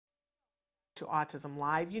to Autism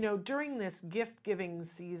Live. You know, during this gift giving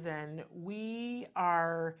season, we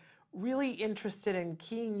are really interested in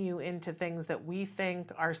keying you into things that we think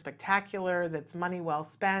are spectacular, that's money well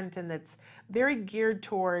spent, and that's very geared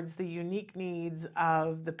towards the unique needs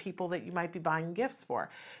of the people that you might be buying gifts for.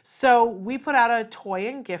 So we put out a toy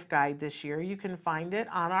and gift guide this year. You can find it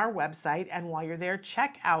on our website, and while you're there,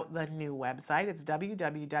 check out the new website. It's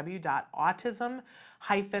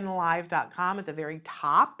www.autism-live.com. At the very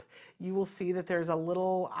top, you will see that there's a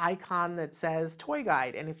little icon that says Toy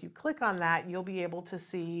Guide. And if you click on that, you'll be able to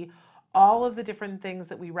see all of the different things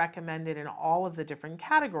that we recommended in all of the different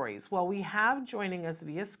categories. Well, we have joining us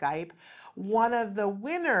via Skype one of the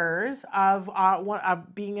winners of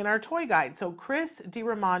being in our toy guide. So Chris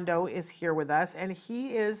DiRaimondo is here with us, and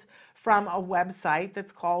he is from a website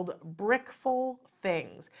that's called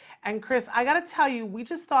BrickfulThings. And Chris, I got to tell you, we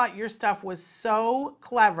just thought your stuff was so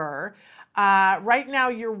clever. Right now,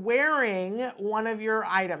 you're wearing one of your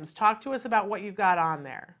items. Talk to us about what you've got on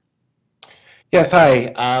there. Yes,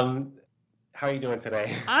 hi. How are you doing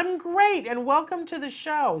today? I'm great, and welcome to the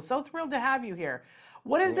show. So thrilled to have you here.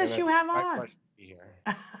 What is this you It's have my on? pleasure to be here.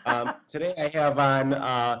 Today I have on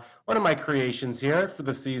one of my creations here for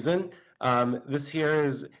the season. This here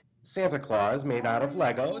is Santa Claus made out of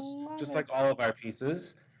Legos, just like all of our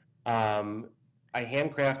pieces. I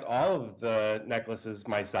handcraft all of the necklaces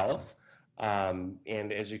myself.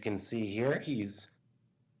 And as you can see here, he's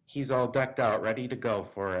all decked out, ready to go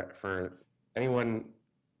for anyone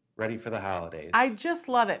ready for the holidays. I just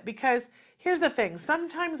love it because here's the thing.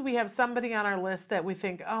 Sometimes we have somebody on our list that we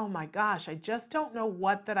think, oh my gosh, I just don't know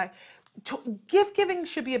what that gift giving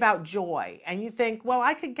should be about joy. And you think, well,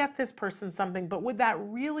 I could get this person something, but would that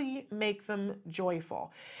really make them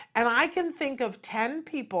joyful? And I can think of 10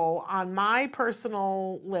 people on my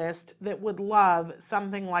personal list that would love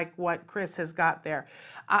something like what Chris has got there.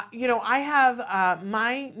 You know, I have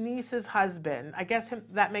my niece's husband. I guess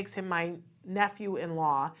that makes him my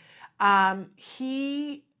nephew-in-law.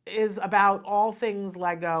 He is about all things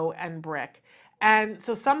Lego and brick. And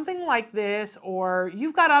so something like this, or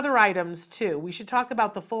you've got other items too. We should talk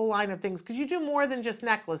about the full line of things because you do more than just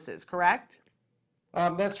necklaces, correct?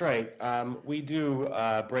 That's right. We do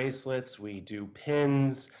bracelets, we do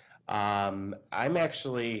pins. I'm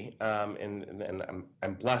actually, and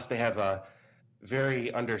I'm blessed to have a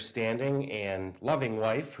very understanding and loving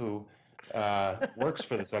wife who works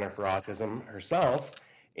for the Center for Autism herself,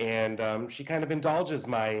 and she kind of indulges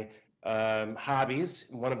my hobbies,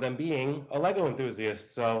 one of them being a Lego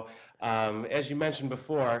enthusiast. So, as you mentioned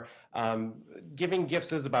before, giving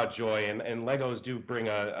gifts is about joy, and Legos do bring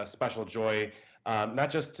a special joy,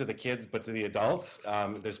 not just to the kids, but to the adults.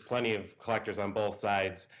 There's plenty of collectors on both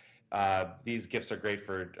sides. These gifts are great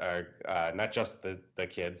for not just the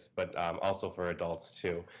kids, but also for adults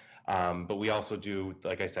too. But we also do,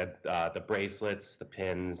 like I said, the bracelets, the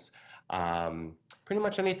pins, pretty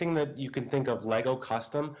much anything that you can think of Lego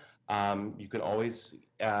custom. You can always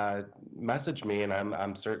message me, and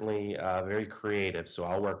I'm certainly very creative, so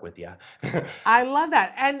I'll work with you. I love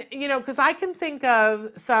that. And, you know, because I can think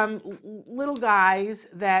of some little guys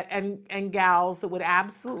that and gals that would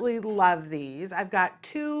absolutely love these. I've got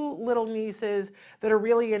two little nieces that are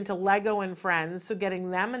really into Lego and Friends, so getting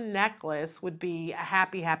them a necklace would be a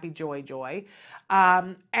happy, happy, joy, joy.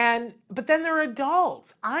 But then there are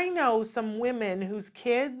adults. I know some women whose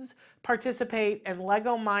kids participate in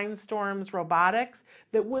Lego Mindstorms robotics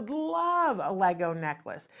that would love a Lego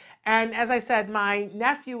necklace. And as I said, my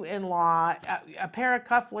nephew-in-law, a pair of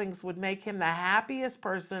cufflinks would make him the happiest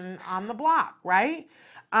person on the block, right?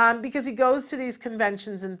 Because he goes to these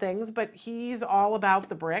conventions and things, but he's all about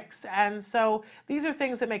the bricks. And so these are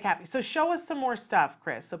things that make happy. So show us some more stuff,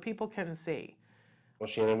 Chris, so people can see. Well,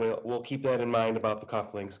 Shannon, we'll keep that in mind about the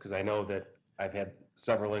cufflinks because I know that I've had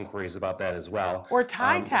several inquiries about that as well. Or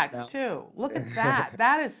tie tacks Now, too. Look at that.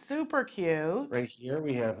 That is super cute. right here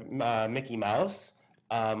we have Mickey Mouse.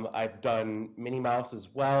 I've done Minnie Mouse as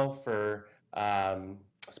well for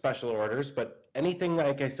special orders, but anything,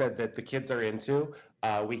 like I said, that the kids are into,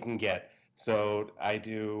 we can get. So I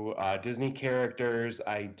do Disney characters.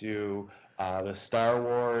 I do the Star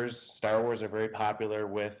Wars. Star Wars are very popular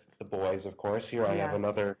with the boys, of course. Here I have Yes.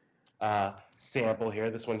 another sample here.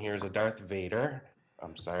 This one here is a Darth Vader.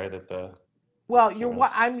 I'm sorry that the Well,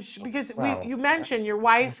 camera's because wow. you mentioned your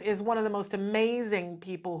wife is one of the most amazing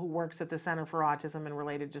people who works at the Center for Autism and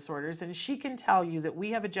Related Disorders, and she can tell you that we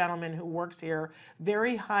have a gentleman who works here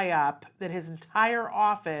very high up, that his entire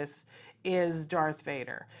office is Darth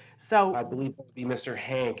Vader. I So believe that would be Mr.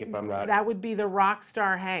 Hank, if I'm not. that would be the rock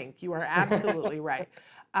star Hank. You are absolutely right.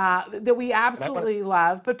 that we And I want to absolutely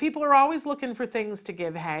love. But people are always looking for things to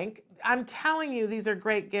give Hank. I'm telling you, these are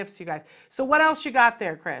great gifts, you guys. So what else you got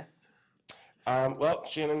there, Chris? Well,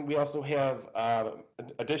 Shannon, we also have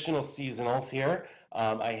additional seasonals here.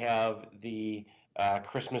 I have the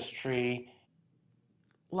Christmas tree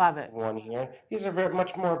Love it. one here. These are very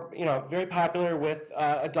much more, very popular with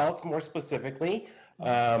adults more specifically.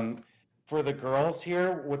 Um, for the girls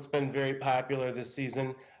here, what's been very popular this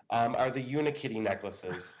season are the Unikitty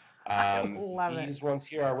necklaces. I love it. These ones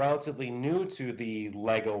here are relatively new to the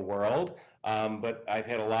Lego world, but I've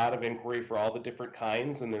had a lot of inquiry for all the different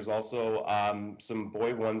kinds, and there's also some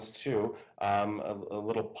boy ones too. A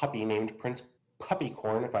little puppy named Prince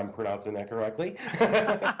Puppycorn, if I'm pronouncing that correctly.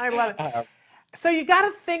 I love it. So you got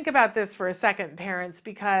to think about this for a second, parents,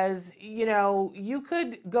 because you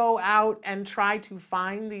could go out and try to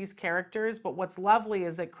find these characters, but what's lovely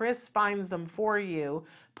is that Chris finds them for you,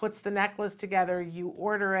 puts the necklace together, you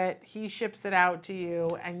order it, he ships it out to you,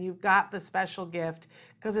 and you've got the special gift,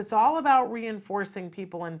 because it's all about reinforcing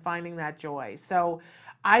people and finding that joy. So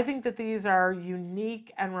I think that these are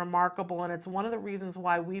unique and remarkable, and it's one of the reasons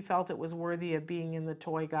why we felt it was worthy of being in the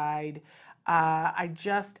toy guide. I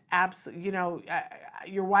just absolutely,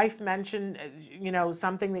 your wife mentioned,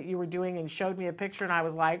 something that you were doing and showed me a picture, and I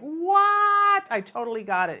was like, what? I totally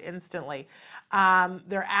got it instantly.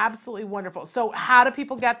 They're absolutely wonderful. So how do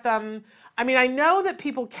people get them? I mean, I know that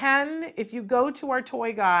people can, if you go to our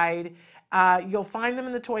toy guide, you'll find them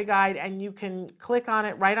in the toy guide, and you can click on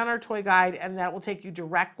it right on our toy guide, and that will take you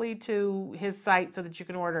directly to his site so that you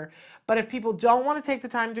can order. But if people don't want to take the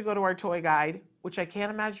time to go to our toy guide, which I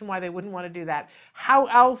can't imagine why they wouldn't want to do that, how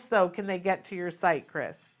else, though, can they get to your site,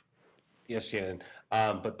 Chris? Yes, Shannon.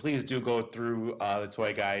 But please do go through the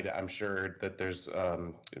toy guide. I'm sure that there's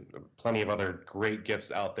plenty of other great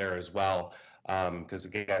gifts out there as well. Because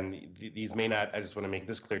again, these may not, I just want to make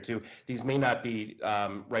this clear too, these may not be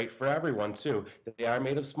right for everyone too. They are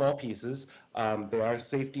made of small pieces. They are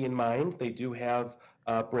safety in mind. They do have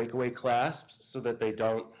breakaway clasps so that they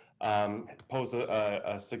don't pose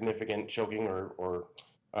a significant choking or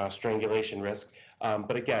strangulation risk.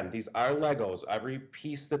 But again, these are Legos. Every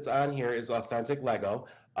piece that's on here is authentic Lego.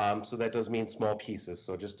 So that does mean small pieces.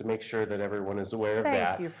 So just to make sure that everyone is aware of Thank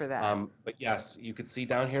that. you for that. But yes, you can see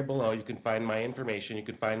down here below, you can find my information. You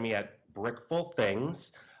can find me at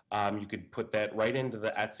BrickfulThings. You could put that right into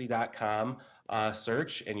the Etsy.com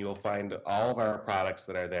search, and you'll find all of our products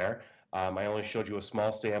that are there. I only showed you a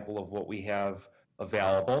small sample of what we have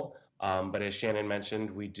available. But as Shannon mentioned,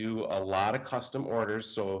 we do a lot of custom orders.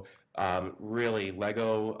 So really,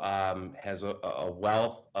 Lego has a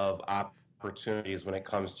wealth of opportunities when it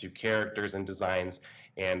comes to characters and designs,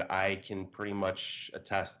 and I can pretty much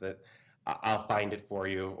attest that I'll find it for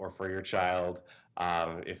you or for your child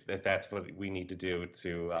if that's what we need to do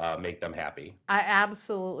to make them happy. I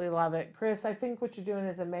absolutely love it. Chris, I think what you're doing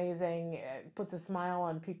is amazing. It puts a smile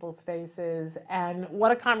on people's faces. And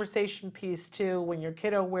what a conversation piece, too, when your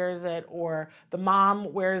kiddo wears it or the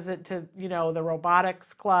mom wears it to, the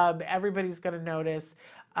robotics club. Everybody's going to notice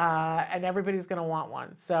and everybody's going to want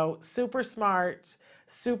one. So super smart,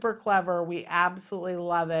 super clever. We absolutely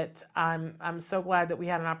love it. I'm so glad that we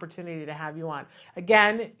had an opportunity to have you on.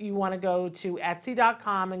 Again, you want to go to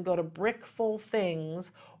Etsy.com and go to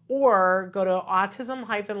BrickfulThings, or go to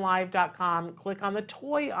autism-live.com, click on the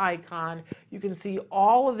toy icon. You can see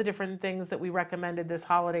all of the different things that we recommended this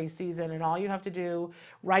holiday season, and all you have to do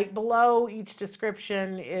right below each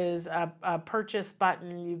description is a purchase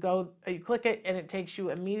button. You click it, and it takes you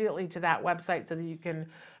immediately to that website so that you can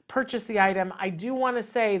purchase the item. I do want to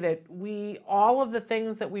say that all of the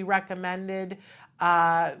things that we recommended,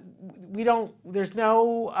 we don't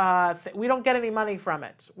get any money from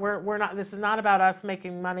it. We're not, this is not about us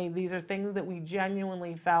making money. These are things that we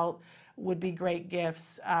genuinely felt would be great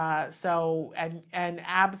gifts. And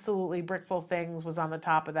absolutely Brickful Things was on the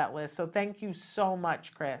top of that list. So thank you so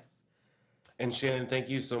much, Chris. And Shannon, thank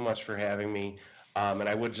you so much for having me. And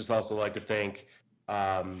I would just also like to thank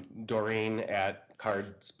Doreen at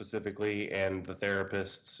Card specifically, and the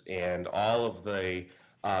therapists, and all of the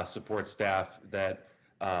support staff that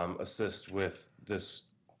assist with this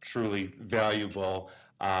truly valuable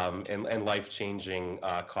and life-changing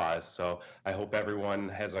cause. So I hope everyone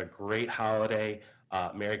has a great holiday.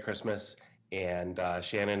 Merry Christmas. And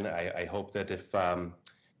Shannon, I hope that if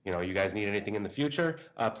you guys need anything in the future,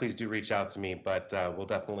 please do reach out to me. But we'll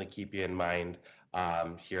definitely keep you in mind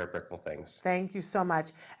here at Brickful Things. Thank you so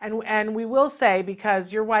much. And we will say,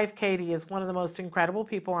 because your wife, Katie, is one of the most incredible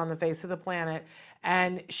people on the face of the planet,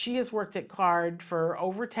 and she has worked at Card for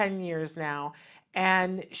over 10 years now,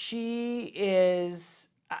 and she is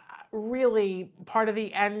really part of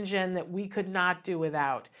the engine that we could not do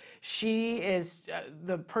without. She is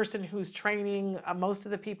the person who's training most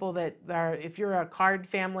of the people that are, if you're a card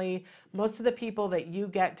family, most of the people that you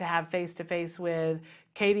get to have face-to-face with,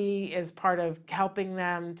 Katie is part of helping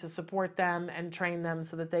them to support them and train them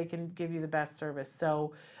so that they can give you the best service.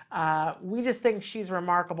 So we just think she's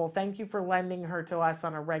remarkable. Thank you for lending her to us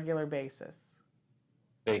on a regular basis.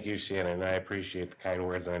 Thank you, Shannon. I appreciate the kind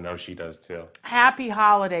words, and I know she does too. Happy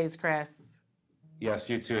holidays, Chris. Yes,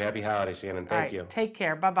 you too. Happy holidays, Shannon. All Thank right, you. take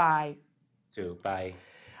care. Bye-bye. Too. Bye.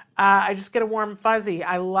 I just get a warm fuzzy.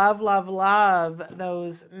 I love, love, love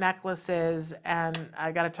those necklaces, and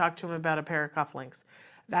I got to talk to him about a pair of cufflinks.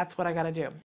 That's what I got to do.